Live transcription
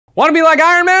Want to be like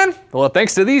Iron Man? Well,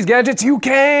 thanks to these gadgets, you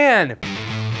can!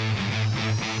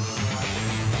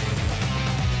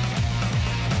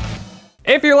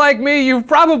 If you're like me, you've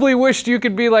probably wished you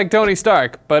could be like Tony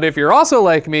Stark. But if you're also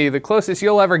like me, the closest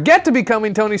you'll ever get to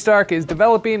becoming Tony Stark is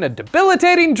developing a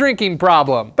debilitating drinking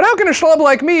problem. But how can a schlub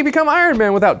like me become Iron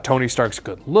Man without Tony Stark's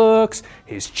good looks,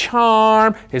 his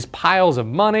charm, his piles of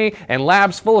money, and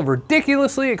labs full of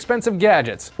ridiculously expensive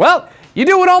gadgets? Well, you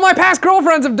do what all my past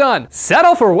girlfriends have done.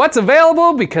 Settle for what's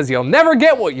available because you'll never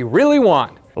get what you really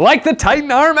want. Like the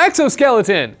Titan Arm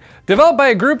exoskeleton. Developed by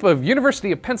a group of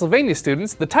University of Pennsylvania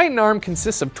students, the Titan Arm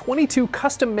consists of 22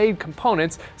 custom-made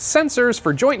components, sensors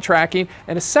for joint tracking,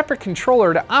 and a separate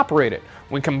controller to operate it.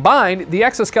 When combined, the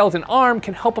exoskeleton arm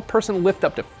can help a person lift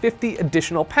up to 50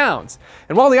 additional pounds.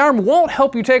 And while the arm won't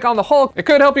help you take on the Hulk, it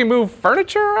could help you move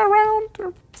furniture around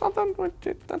or something.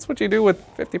 That's what you do with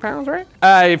 50 pounds, right?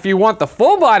 If you want the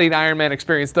full-bodied Iron Man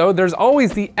experience though, there's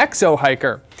always the Exo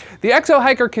Hiker. The Exo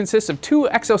Hiker consists of 2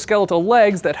 exoskeletal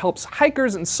legs that helps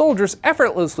hikers and soldiers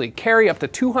effortlessly carry up to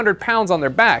 200 pounds on their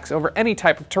backs over any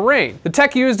type of terrain. The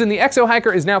tech used in the Exo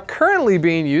Hiker is now currently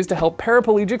being used to help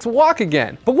paraplegics walk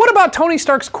again. But what about Tony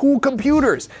Stark's cool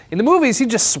computers? In the movies, he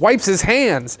just swipes his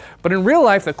hands. But in real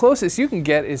life, the closest you can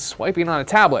get is swiping on a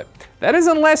tablet. That is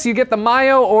unless you get the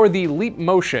Myo or the Leap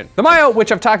Motion. The Myo,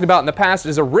 which I've talked about in the past,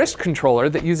 is a wrist controller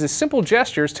that uses simple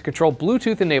gestures to control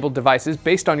Bluetooth-enabled devices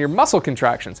based on your muscle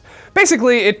contractions.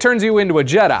 Basically, it turns you into a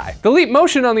Jedi. The Leap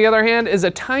Motion, on the other hand, is a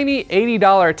tiny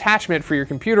 $80 attachment for your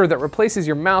computer that replaces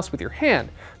your mouse with your hand.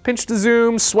 Pinch to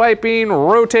zoom, swiping,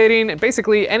 rotating, and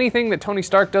basically anything that Tony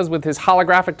Stark does with his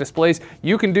holographic displays,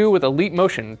 you can do with a Leap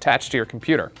Motion attached to your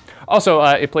computer. Also,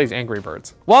 it plays Angry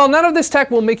Birds. While none of this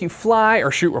tech will make you fly or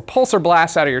shoot repulsor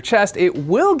blasts out of your chest, it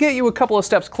will get you a couple of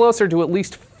steps closer to at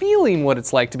least feeling what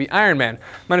it's like to be Iron Man,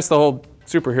 minus the whole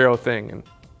superhero thing and,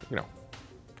 you know,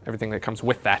 everything that comes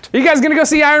with that. Are you guys gonna go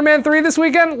see Iron Man 3 this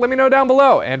weekend? Let me know down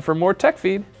below. And for more tech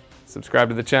feed, subscribe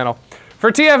to the channel.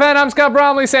 For TFN, I'm Scott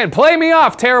Bromley saying, play me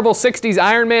off, terrible 60s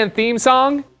Iron Man theme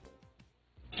song.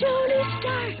 Tony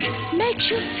Stark makes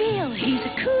you feel he's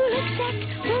a cool